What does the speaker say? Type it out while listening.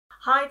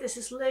Hi, this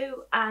is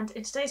Lou, and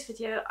in today's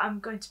video I'm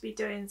going to be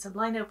doing some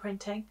lino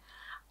printing.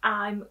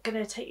 I'm going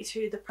to take you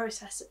through the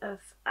process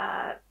of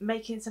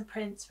making some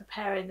prints,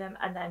 preparing them,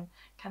 and then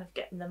kind of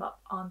getting them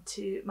up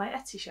onto my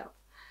Etsy shop.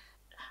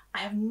 I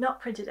have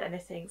not printed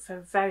anything for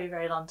a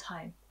very long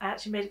time. I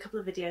actually made a couple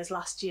of videos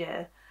last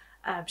year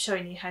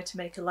showing you how to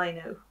make a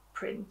lino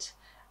print,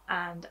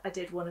 and I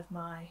did one of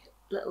my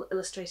little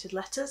illustrated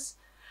letters,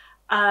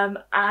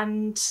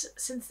 and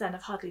since then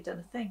I've hardly done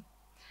a thing.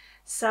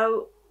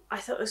 So I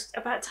thought it was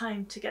about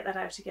time to get that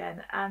out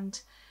again, and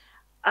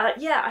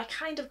yeah, I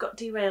kind of got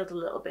derailed a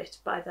little bit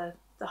by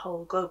the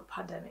whole global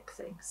pandemic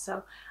thing,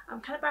 so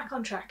I'm kind of back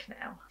on track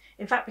now.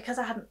 In fact, because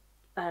I hadn't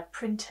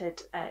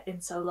printed in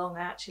so long,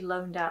 I actually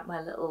loaned out my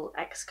little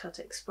X-Cut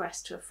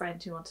Xpress to a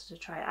friend who wanted to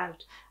try it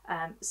out,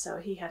 so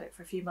he had it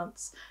for a few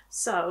months.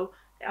 So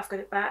I've got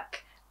it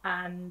back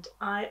and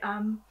I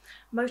am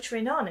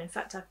motoring on. In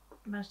fact, I've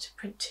managed to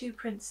print 2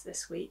 prints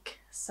this week.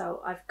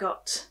 So I've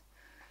got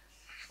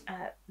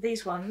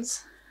these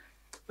ones,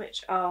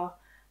 which are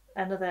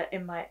another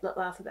in my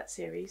little alphabet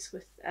series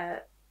with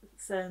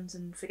ferns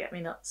and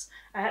forget-me-nots.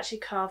 I actually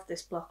carved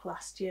this block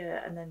last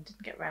year and then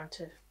didn't get around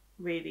to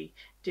really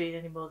doing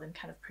any more than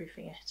kind of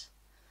proofing it.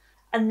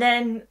 And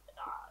then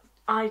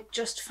I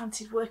just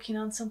fancied working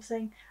on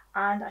something,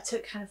 and I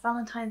took kind of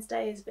Valentine's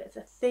Day as a bit of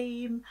a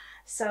theme.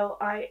 So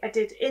I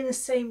did, in the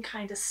same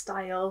kind of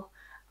style,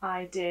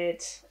 I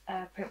did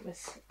a print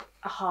with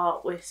a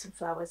heart with some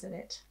flowers in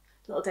it,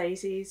 little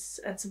daisies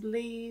and some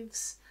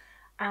leaves,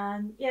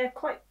 and yeah,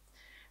 quite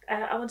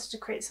I wanted to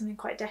create something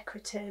quite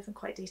decorative and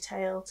quite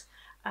detailed.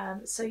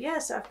 So yeah,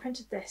 so I've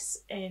printed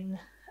this in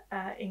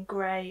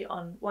grey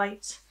on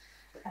white,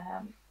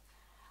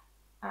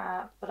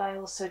 but I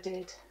also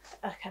did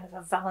a kind of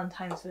a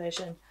Valentine's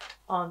version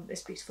on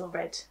this beautiful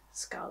red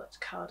scarlet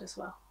card as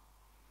well.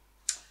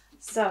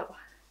 So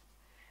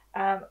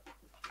I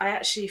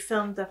actually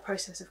filmed the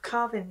process of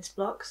carving this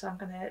block, so I'm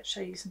going to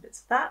show you some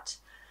bits of that,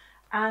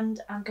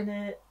 and I'm going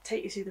to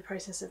take you through the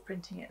process of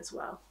printing it as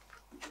well.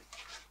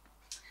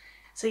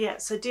 So yeah,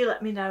 so do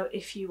let me know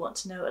if you want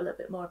to know a little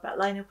bit more about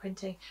lino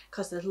printing,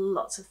 because there's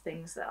lots of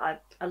things that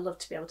I love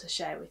to be able to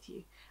share with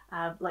you,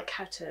 like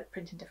how to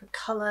print in different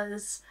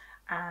colours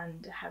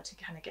and how to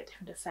kind of get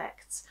different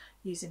effects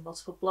using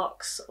multiple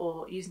blocks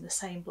or using the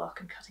same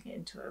block and cutting it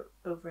into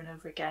over and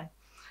over again.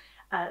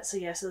 So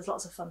yeah, so there's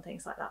lots of fun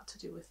things like that to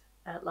do with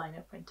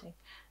lino printing.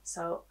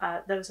 So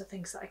those are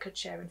things that I could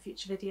share in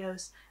future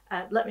videos.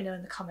 Let me know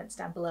in the comments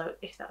down below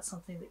if that's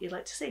something that you'd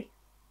like to see.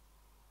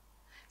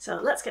 So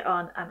let's get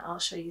on and I'll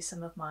show you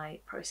some of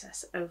my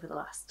process over the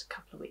last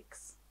couple of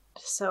weeks.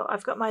 So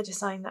I've got my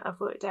design that I've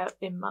worked out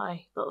in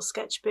my little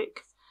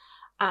sketchbook,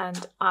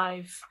 and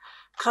I've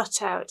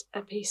cut out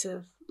a piece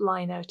of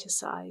lino to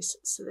size.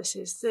 So this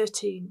is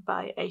 13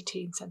 by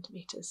 18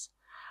 centimetres.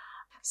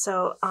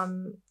 So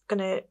I'm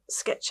going to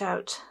sketch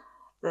out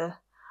the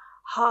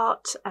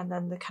heart and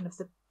then the kind of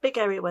the big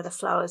area where the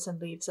flowers and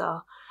leaves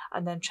are,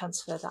 and then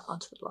transfer that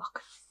onto the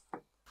block.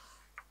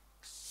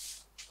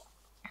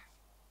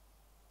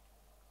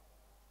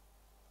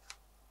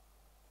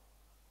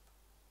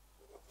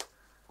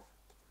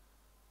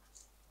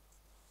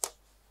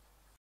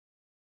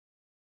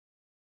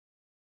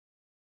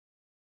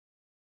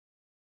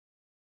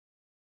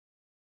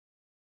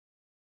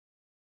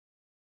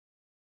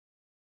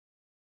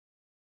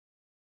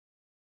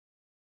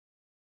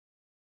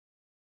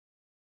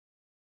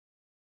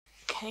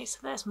 Okay, so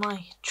there's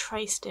my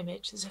traced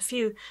image. There's a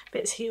few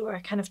bits here where I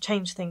kind of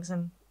changed things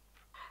and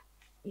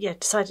yeah,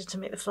 decided to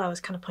make the flowers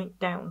kind of point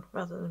down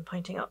rather than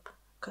pointing up,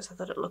 because I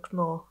thought it looked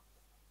more,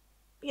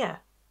 yeah,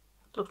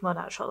 looked more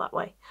natural that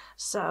way.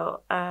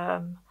 So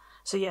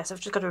so yes, I've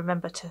just got to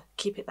remember to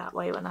keep it that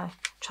way when I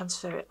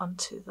transfer it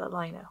onto the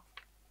lino.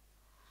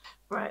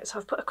 Right, so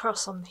I've put a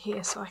cross on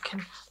here so I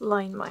can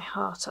line my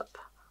heart up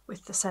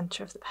with the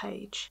centre of the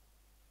page.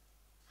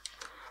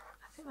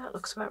 I think that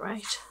looks about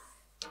right.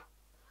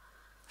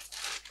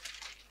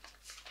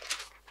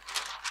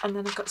 And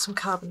then I've got some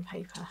carbon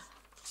paper.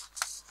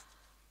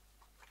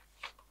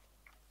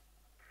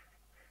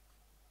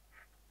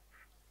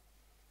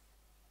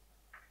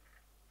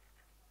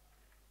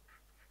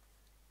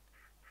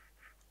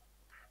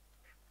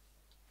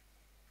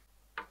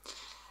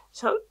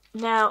 So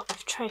now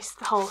I've traced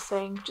the whole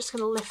thing, just going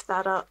to lift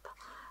that up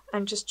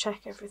and just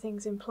check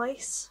everything's in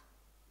place.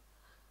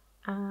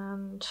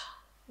 And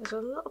there's a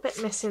little bit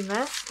missing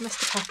there,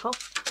 missed a petal.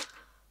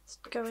 Let's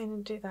go in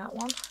and do that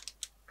one.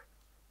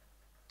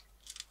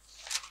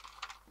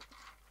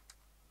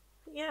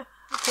 Yeah,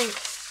 I think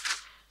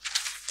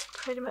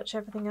pretty much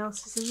everything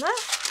else is in there.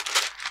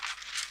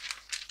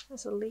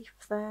 There's a leaf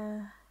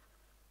there,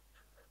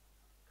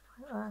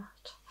 like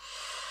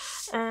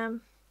that.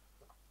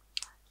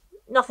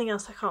 Nothing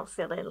else I can't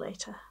fill in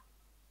later.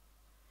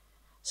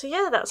 So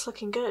yeah, that's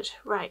looking good.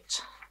 Right,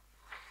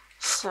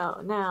 so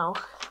now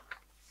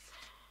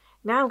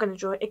I'm going to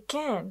draw it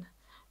again.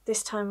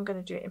 This time I'm going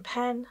to do it in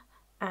pen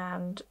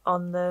and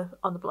on the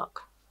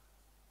block.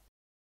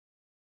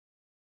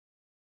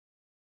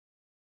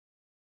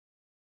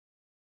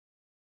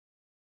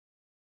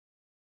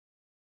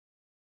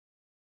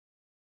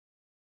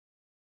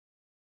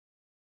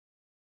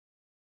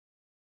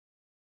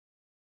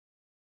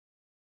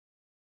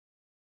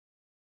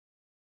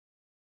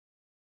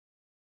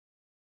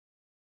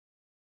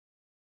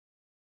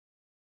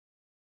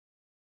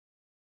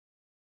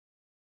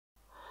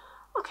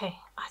 Okay,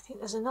 I think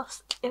there's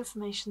enough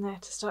information there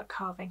to start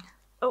carving.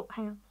 Oh,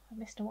 hang on, I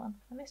missed a one.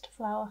 I missed a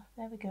flower.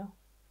 There we go.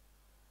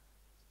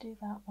 Do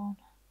that one.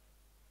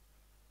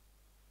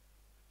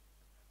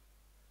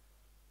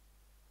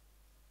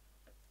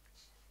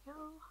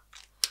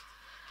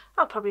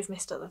 I'll probably have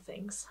missed other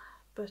things,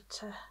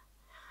 but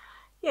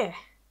yeah,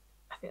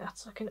 I think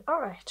that's looking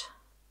alright.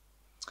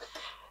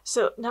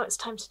 So now it's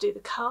time to do the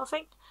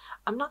carving.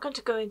 I'm not going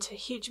to go into a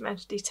huge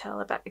amount of detail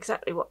about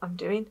exactly what I'm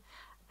doing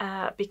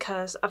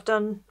because I've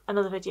done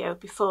another video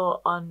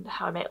before on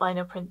how I make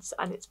lino prints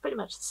and it's pretty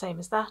much the same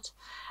as that.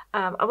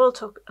 I will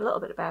talk a little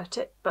bit about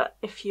it, but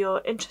if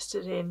you're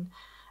interested in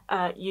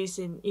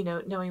using, you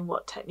know, knowing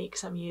what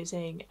techniques I'm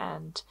using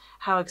and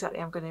how exactly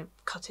I'm going to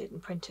cut it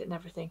and print it and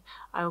everything,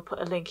 I will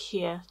put a link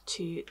here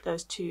to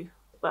those two,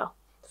 well,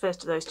 the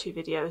first of those two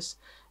videos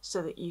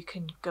so that you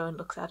can go and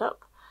look that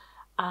up.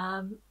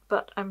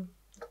 But I'm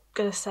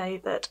going to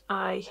say that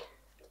I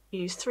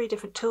use 3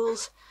 different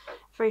tools: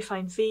 very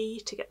fine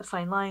V to get the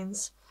fine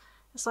lines,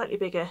 a slightly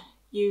bigger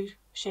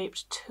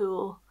U-shaped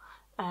tool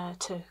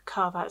to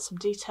carve out some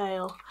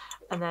detail,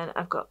 and then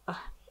I've got a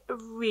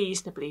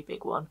reasonably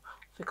big one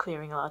for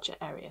clearing larger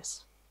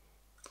areas.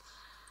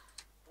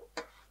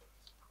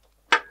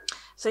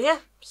 So yeah,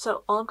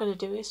 so all I'm going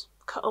to do is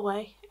cut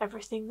away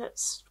everything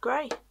that's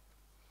grey.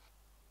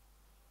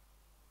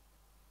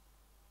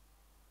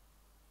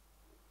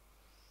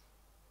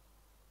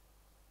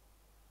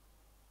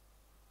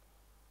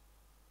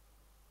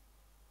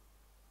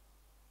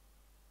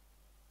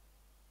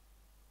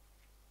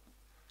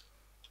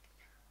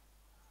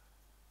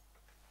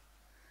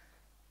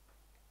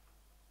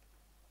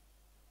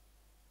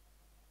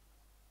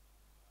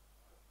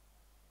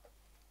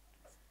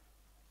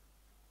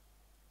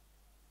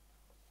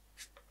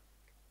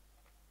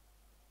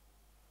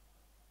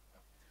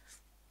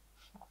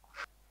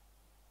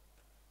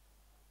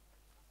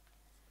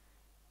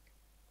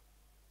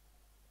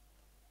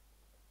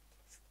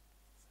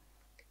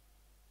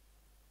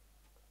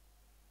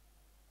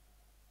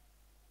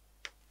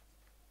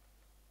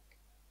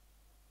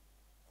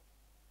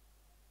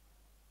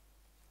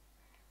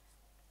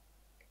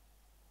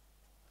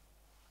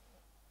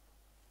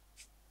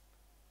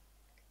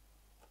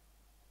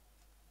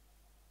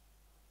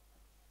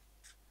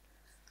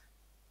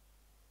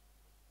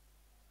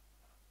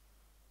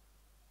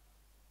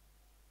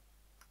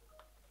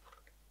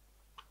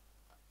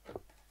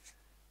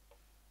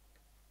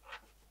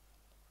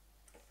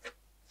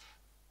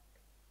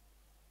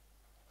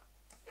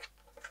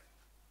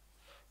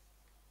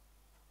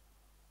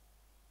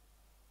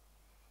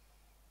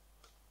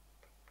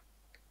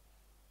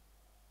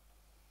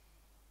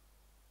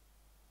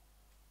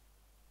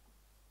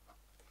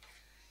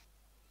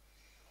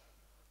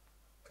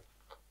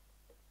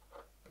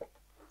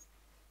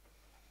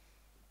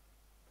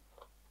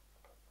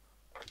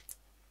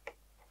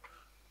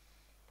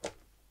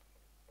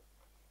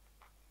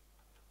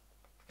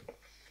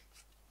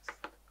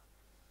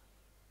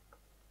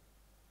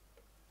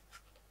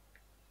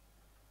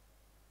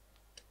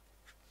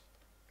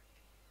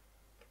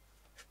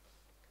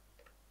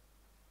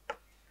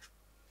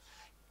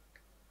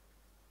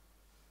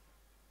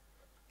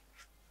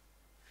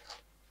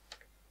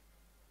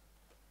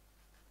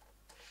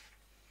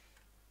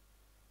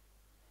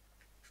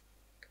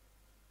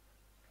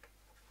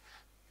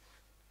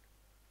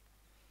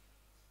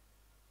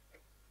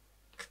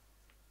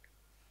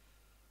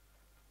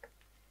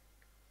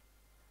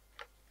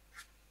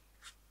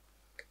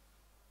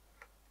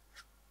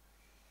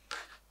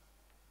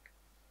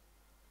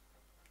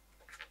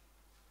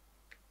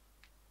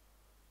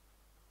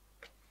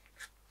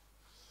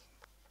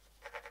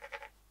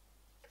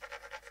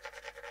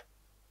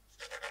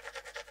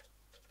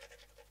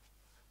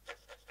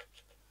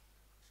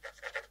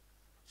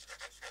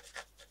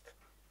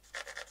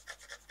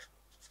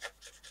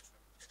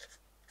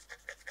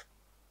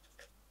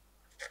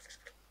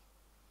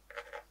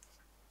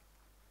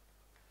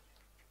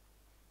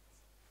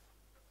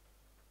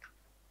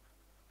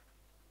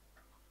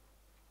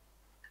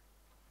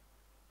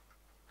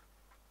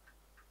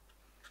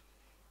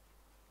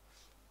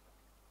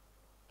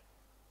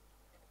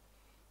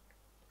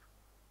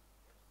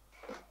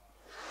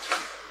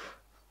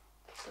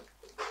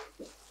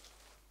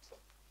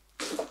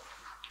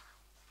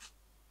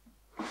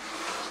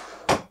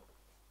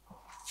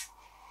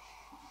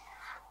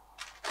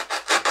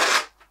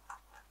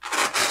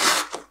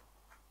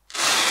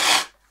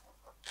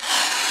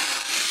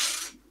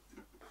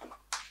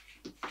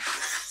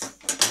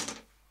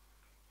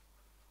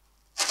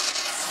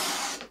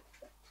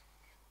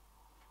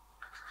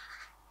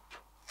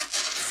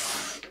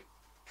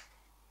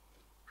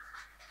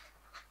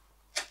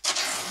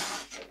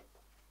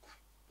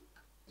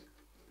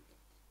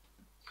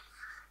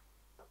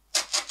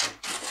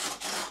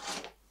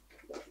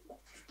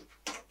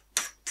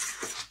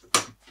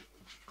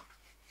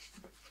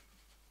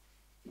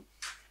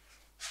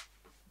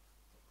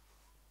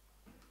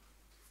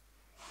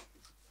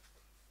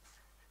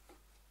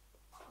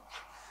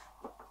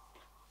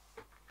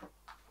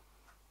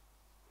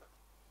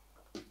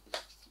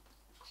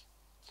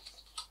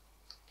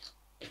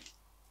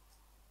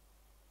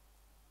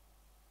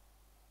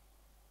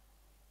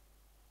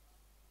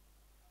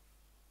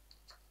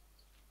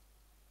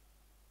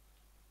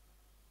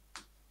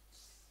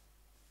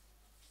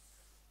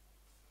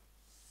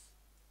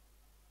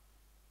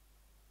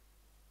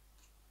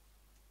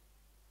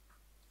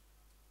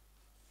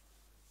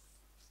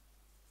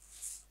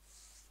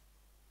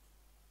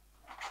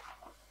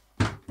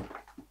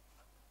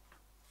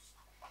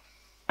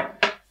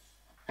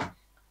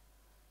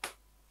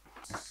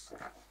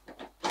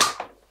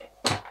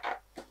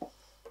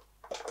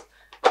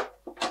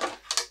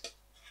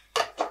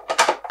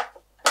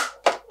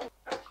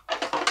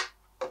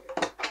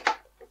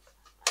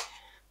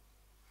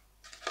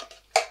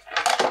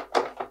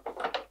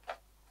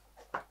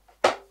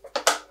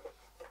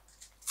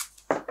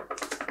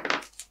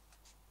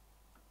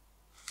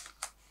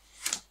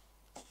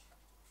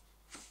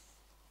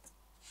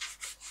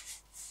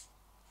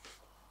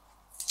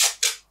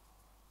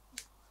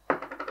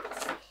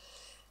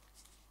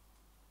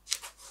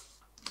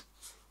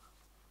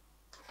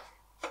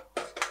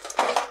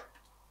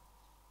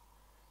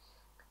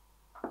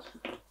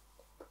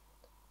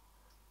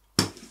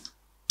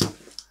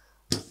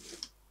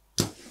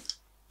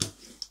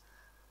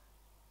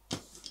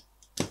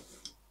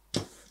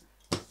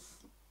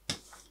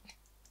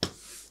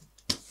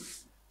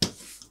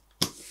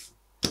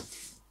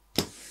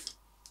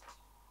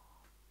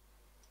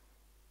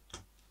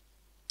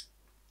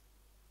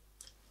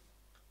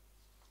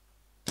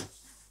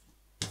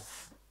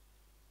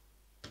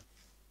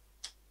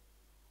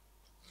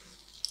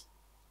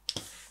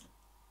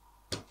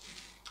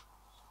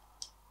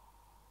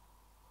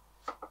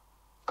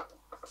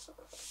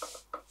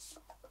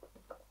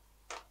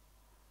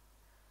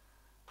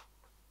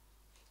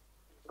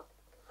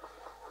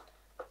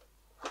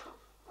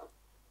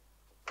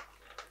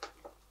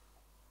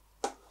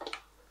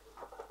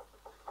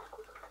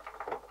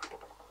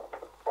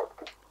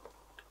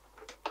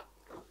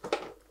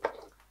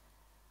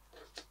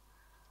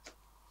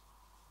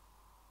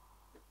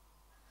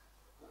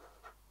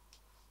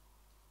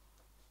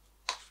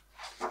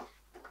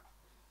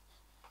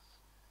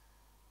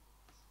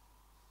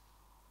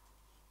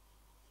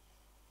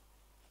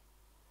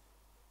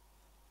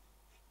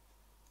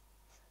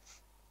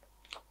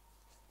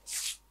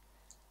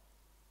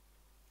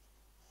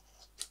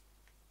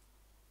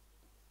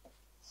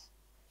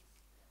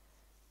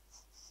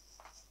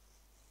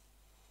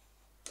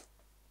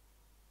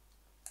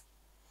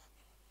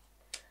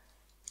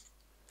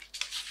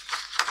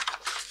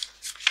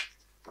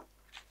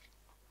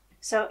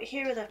 So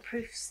here are the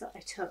proofs that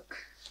I took.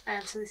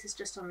 So this is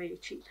just on really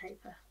cheap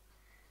paper.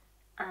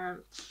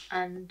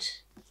 And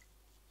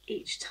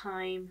each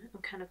time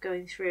I'm kind of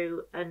going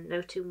through and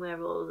noting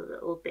where all the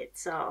little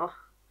bits are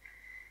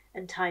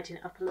and tidying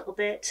it up a little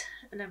bit,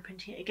 and then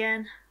printing it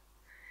again.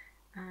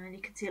 And you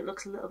can see it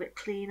looks a little bit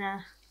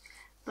cleaner,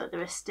 but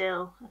there are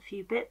still a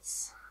few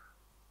bits.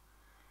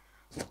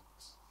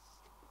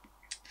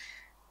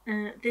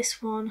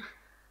 This one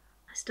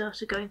I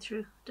started going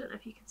through, don't know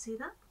if you can see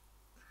that.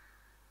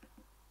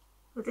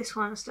 With this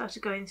one I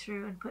started going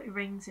through and putting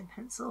rings in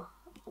pencil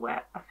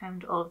where I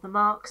found all of the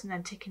marks and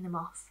then ticking them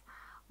off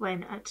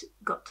when I'd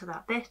got to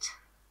that bit.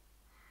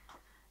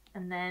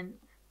 And then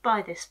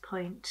by this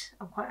point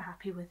I'm quite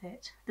happy with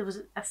it. There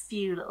was a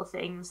few little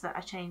things that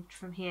I changed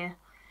from here,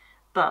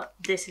 but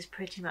this is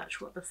pretty much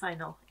what the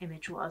final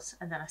image was,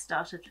 and then I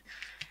started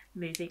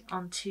moving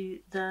on to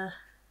the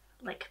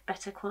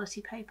better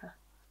quality paper.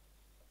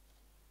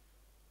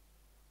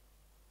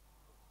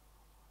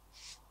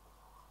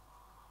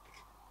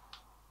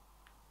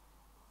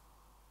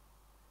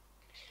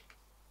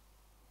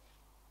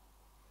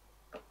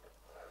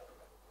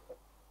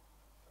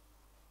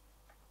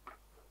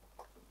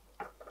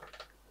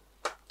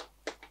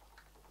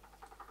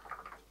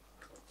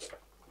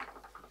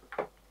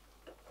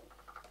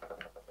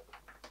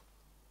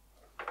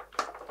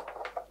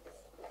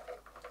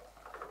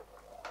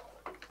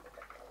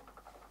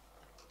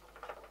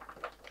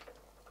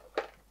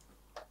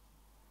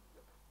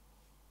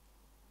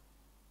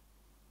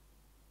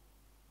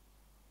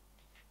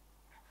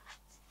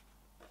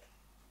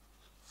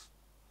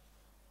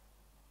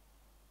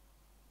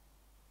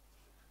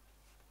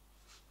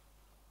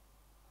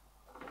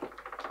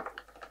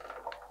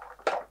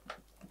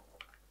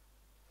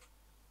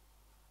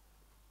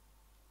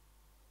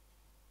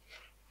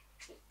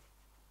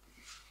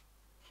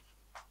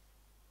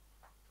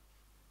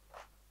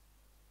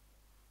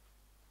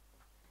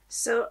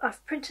 So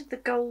I've printed the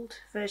gold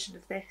version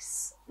of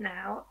this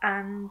now,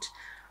 and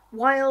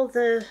while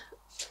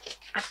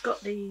I've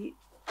got the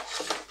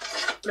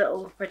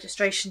little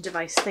registration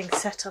device thing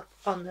set up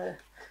on the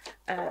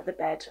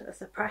bed of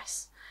the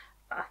press,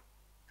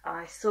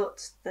 I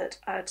thought that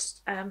I'd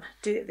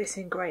do this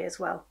in grey as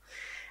well.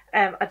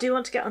 I do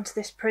want to get onto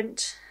this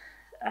print,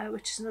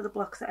 which is another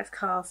block that I've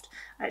carved.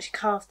 I actually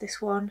carved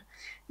this one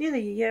nearly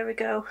a year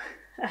ago,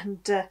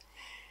 and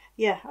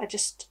yeah, I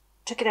just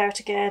took it out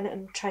again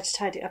and tried to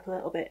tidy it up a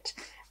little bit,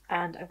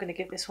 and I'm going to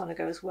give this one a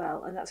go as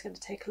well, and that's going to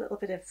take a little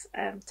bit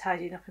of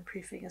tidying up and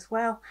proofing as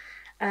well,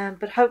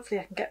 but hopefully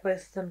I can get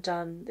both of them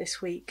done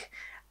this week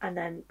and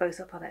then both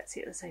up on Etsy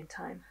at the same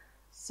time.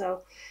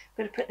 So I'm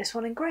going to put this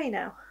one in grey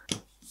now.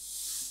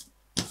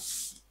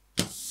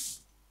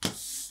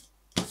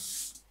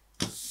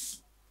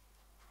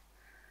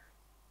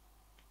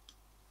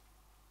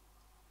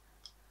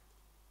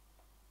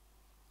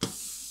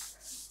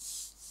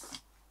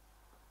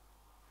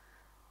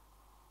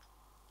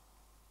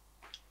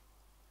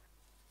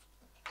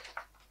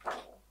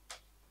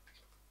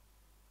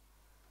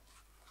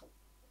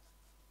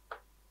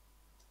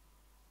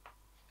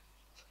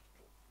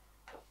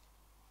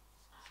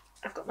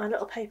 I've got my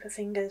little paper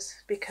fingers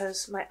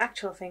because my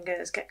actual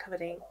fingers get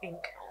covered in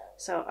ink,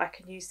 so I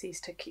can use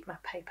these to keep my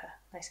paper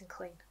nice and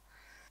clean.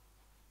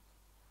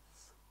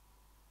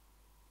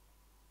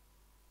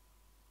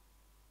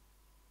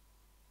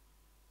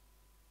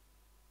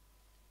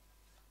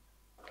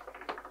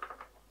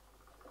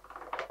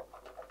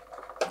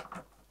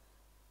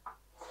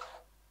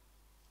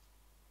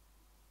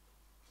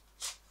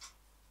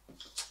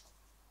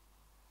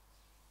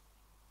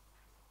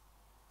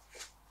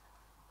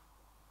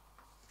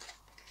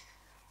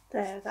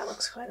 There, that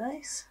looks quite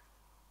nice.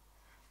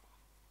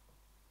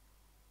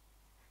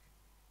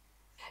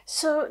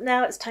 So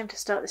now it's time to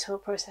start this whole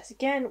process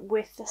again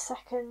with the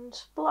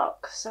second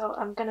block. So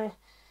I'm gonna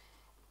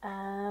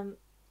I'm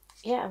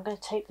going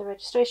to tape the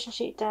registration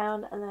sheet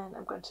down, and then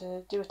I'm going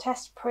to do a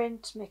test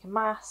print, make a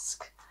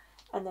mask,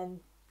 and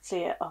then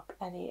clear up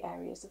any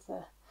areas of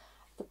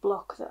the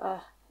block that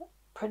are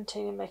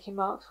printing and making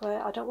marks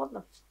where I don't want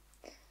them.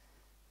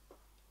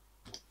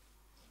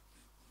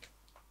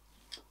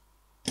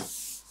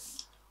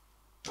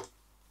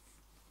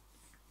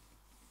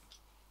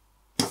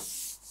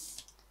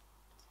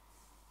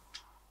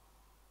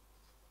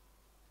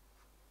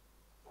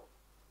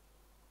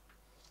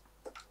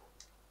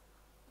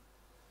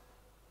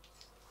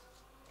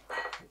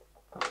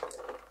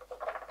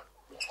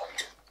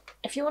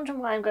 If you're wondering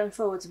why I'm going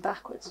forwards and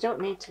backwards, you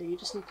don't need to, you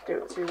just need to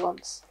do it through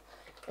once.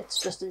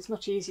 It's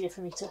much easier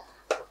for me to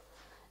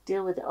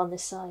deal with it on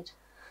this side.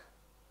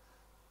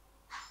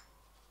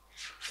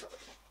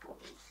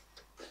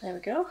 There we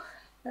go,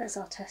 there's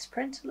our test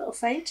print, a little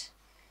faint,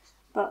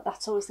 but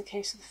that's always the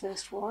case with the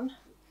first one.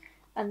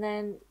 And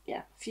then,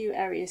 yeah, a few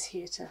areas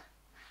here to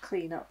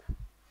clean up.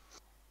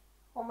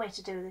 One way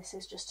to do this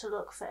is just to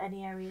look for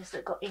any areas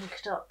that got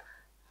inked up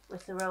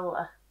with the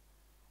roller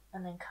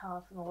and then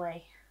carve them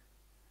away.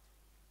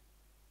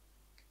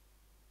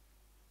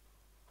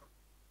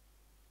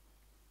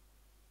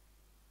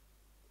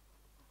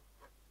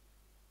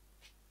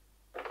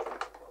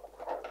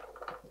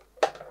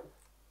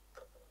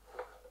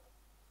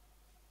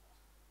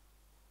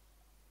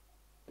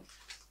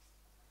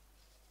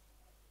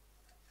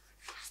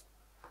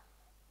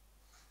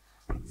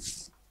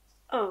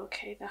 Oh,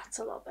 okay, that's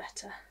a lot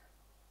better.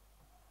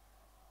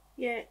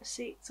 Yeah,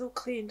 see, it's all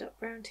cleaned up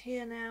round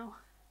here now.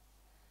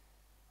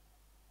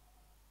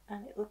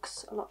 And it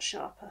looks a lot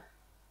sharper.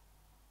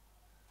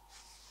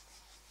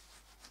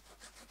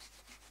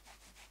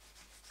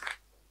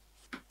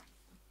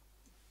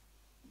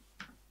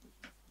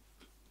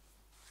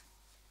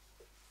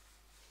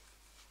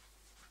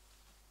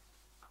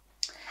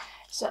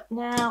 So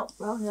now,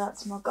 rolling out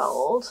some more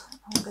gold,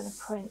 I'm going to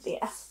print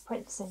the F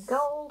prints in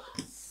gold.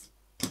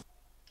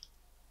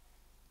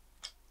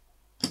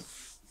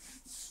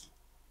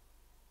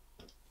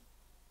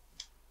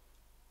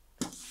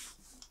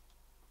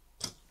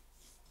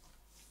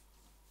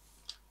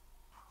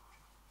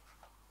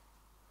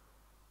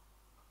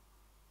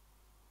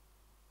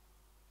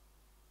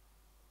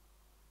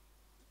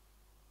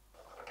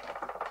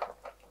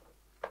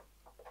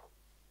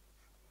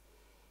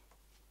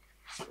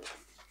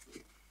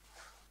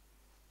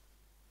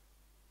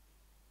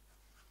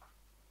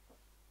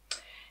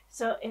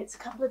 So it's a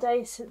couple of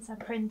days since I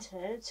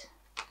printed,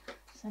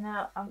 so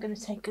now I'm going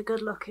to take a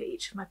good look at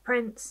each of my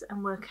prints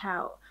and work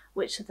out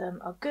which of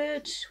them are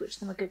good, which of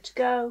them are good to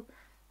go,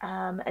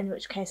 in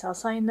which case I'll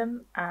sign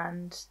them,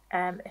 and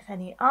if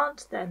any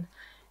aren't, then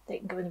they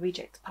can go in the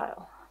rejects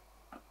pile.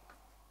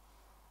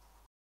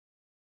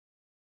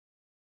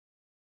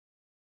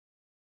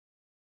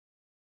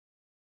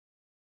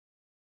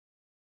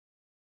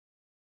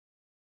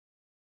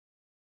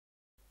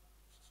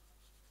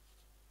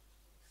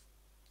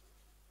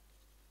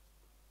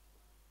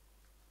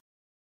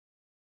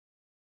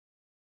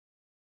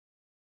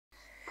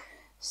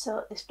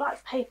 So this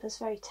black paper is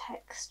very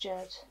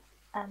textured,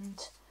 and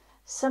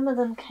some of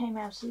them came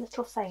out a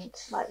little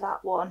faint, like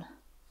that one.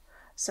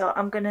 So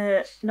I'm going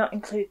to not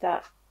include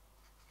that.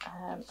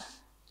 That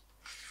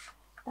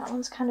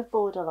one's kind of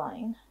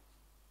borderline.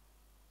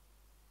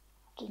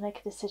 To make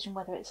a decision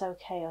whether it's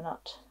okay or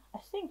not. I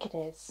think it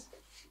is.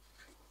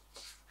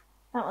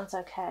 That one's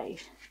okay.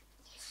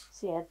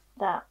 So yeah,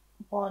 that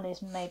one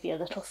is maybe a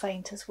little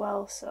faint as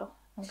well, so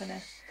I'm going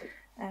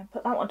to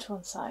put that one to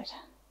one side.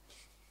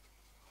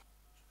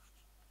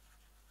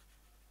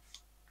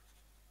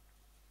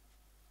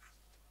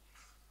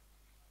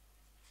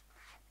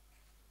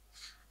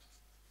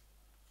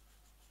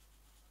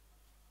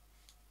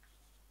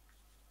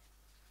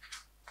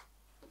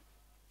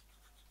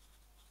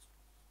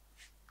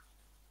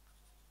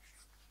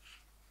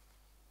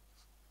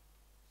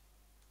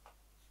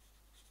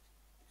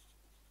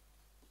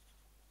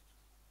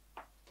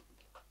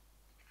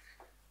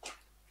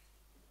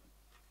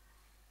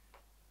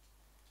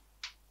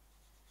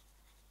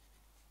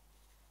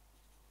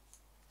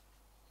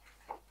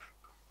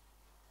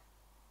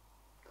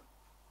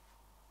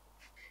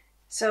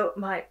 So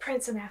my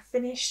prints are now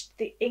finished,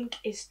 the ink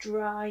is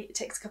dry, it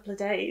takes a couple of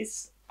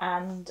days,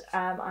 and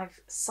I've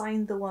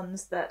signed the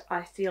ones that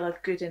I feel are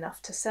good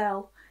enough to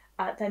sell.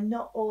 They're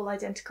not all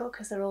identical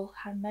because they're all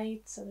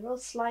handmade, so they're all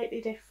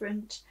slightly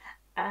different,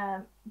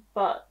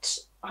 but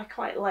I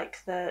quite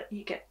like that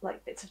you get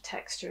like bits of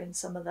texture in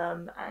some of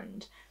them,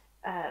 and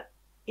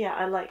yeah,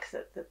 I like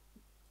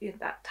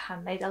that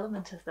handmade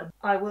element of them.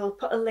 I will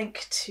put a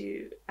link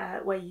to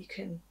where you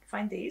can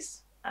find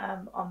these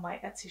on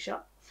my Etsy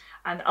shop.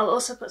 And I'll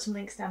also put some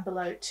links down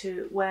below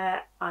to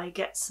where I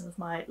get some of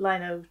my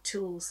Lino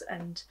tools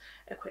and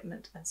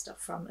equipment and stuff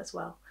from as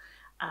well,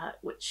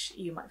 which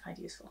you might find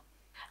useful.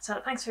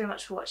 So thanks very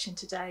much for watching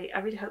today. I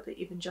really hope that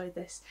you've enjoyed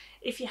this.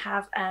 If you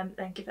have,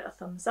 then give it a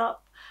thumbs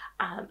up.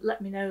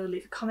 Let me know,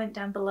 leave a comment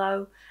down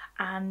below.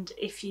 And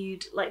if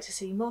you'd like to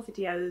see more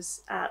videos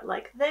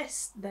like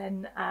this,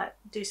 then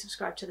do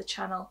subscribe to the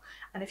channel.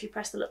 And if you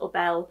press the little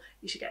bell,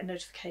 you should get a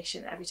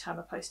notification every time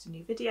I post a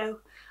new video.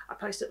 I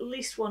post at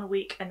least one a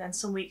week, and then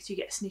some weeks you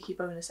get a sneaky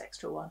bonus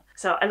extra one.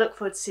 So I look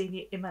forward to seeing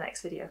you in my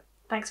next video.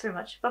 Thanks very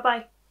much. Bye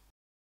bye.